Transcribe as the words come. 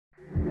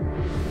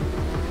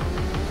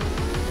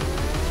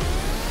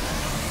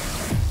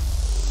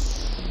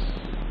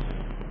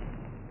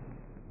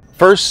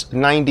First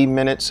 90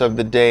 minutes of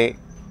the day,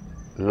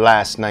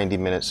 last 90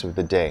 minutes of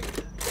the day.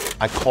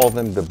 I call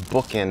them the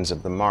bookends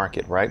of the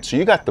market, right? So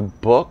you got the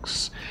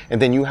books, and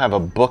then you have a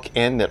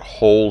bookend that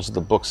holds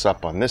the books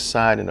up on this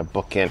side and a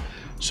bookend.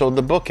 So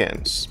the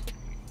bookends.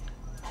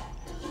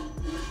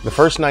 The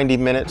first 90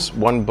 minutes,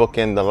 one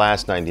bookend, the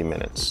last 90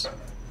 minutes,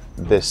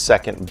 the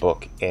second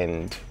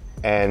bookend.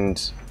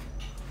 And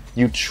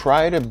you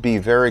try to be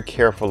very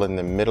careful in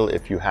the middle.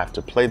 If you have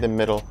to play the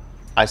middle,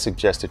 I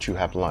suggest that you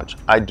have lunch.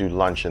 I do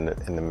lunch in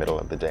the middle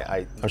of the day.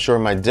 I'm sure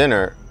my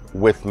dinner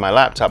with my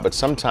laptop, but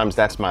sometimes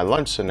that's my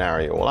lunch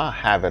scenario. Well, I'll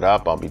have it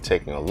up, I'll be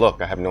taking a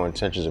look. I have no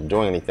intentions of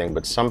doing anything,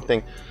 but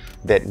something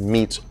that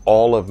meets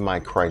all of my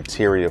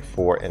criteria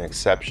for an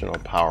exceptionally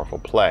powerful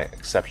play,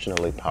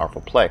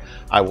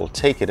 I will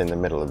take it in the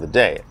middle of the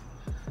day.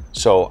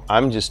 So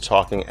I'm just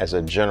talking as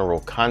a general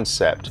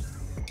concept.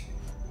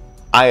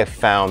 I have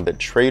found that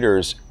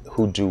traders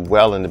who do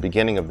well in the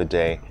beginning of the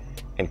day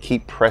and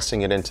keep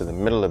pressing it into the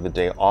middle of the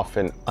day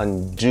often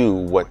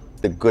undo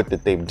the good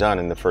that they've done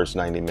in the first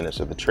 90 minutes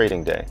of the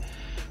trading day,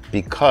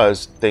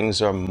 because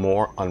things are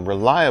more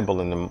unreliable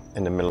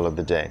in the middle of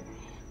the day.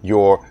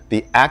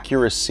 The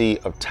accuracy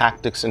of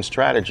tactics and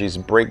strategies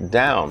break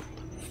down.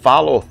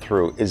 Follow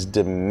through is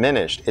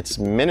diminished. It's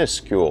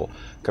minuscule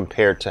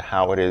compared to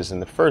how it is in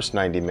the first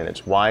 90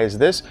 minutes. Why is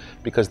this?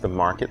 Because the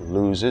market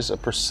loses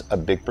a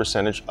big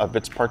percentage of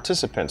its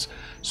participants.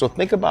 So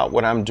think about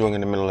what I'm doing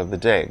in the middle of the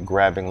day,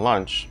 grabbing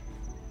lunch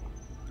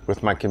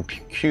with my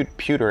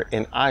computer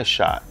in eye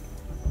shot.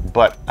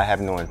 But I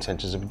have no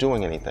intentions of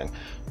doing anything.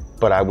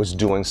 But I was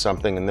doing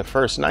something in the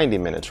first 90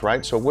 minutes,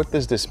 right? So what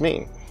does this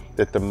mean?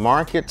 That the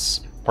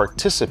market's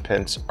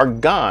participants are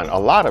gone, a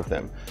lot of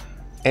them.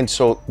 And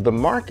so the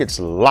market's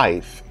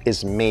life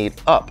is made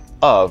up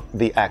of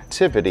the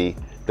activity,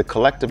 the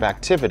collective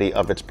activity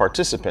of its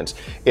participants.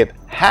 If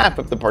half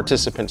of the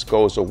participants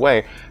goes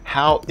away,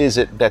 how is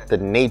it that the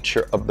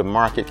nature of the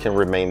market can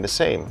remain the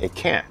same? It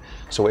can't.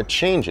 So it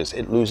changes.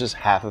 It loses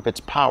half of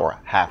its power,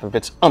 half of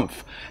its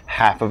oomph,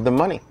 half of the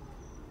money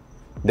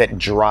that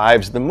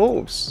drives the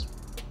moves.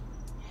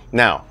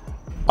 Now,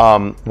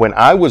 when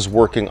I was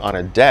working on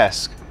a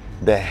desk,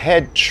 the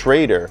head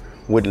trader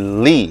would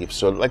leave.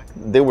 So like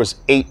there was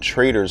 8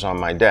 traders on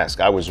my desk.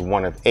 I was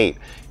one of 8,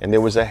 and there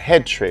was a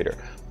head trader.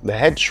 The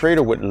head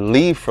trader would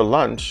leave for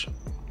lunch.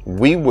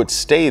 We would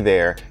stay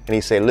there, and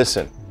he'd say,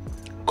 listen,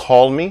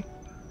 call me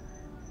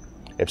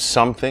if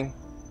something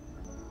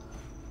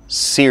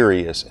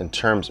serious, in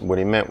terms of what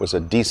he meant was a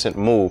decent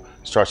move,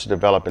 starts to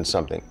develop in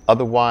something.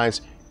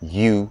 Otherwise,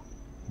 you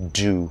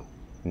do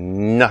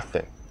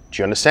nothing.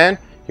 Do you understand?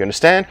 You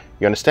understand?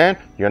 You understand?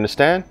 You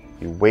understand?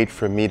 You wait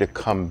for me to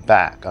come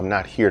back. I'm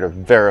not here to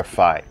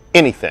verify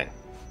anything.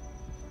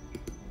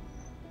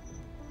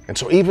 And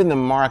so even the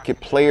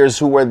market players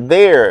who are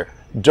there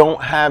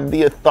don't have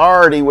the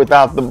authority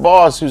without the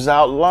boss who's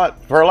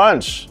out for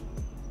lunch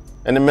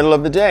in the middle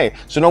of the day.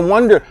 So no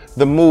wonder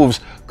the moves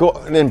go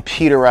and then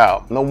peter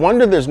out. No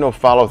wonder there's no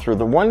follow through.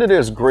 No wonder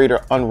there's greater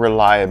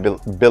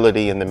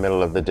unreliability in the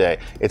middle of the day.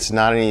 It's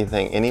not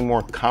anything any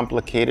more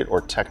complicated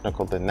or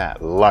technical than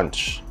that.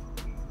 Lunch.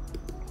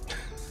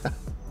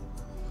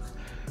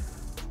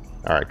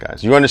 All right,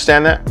 guys, you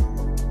understand that?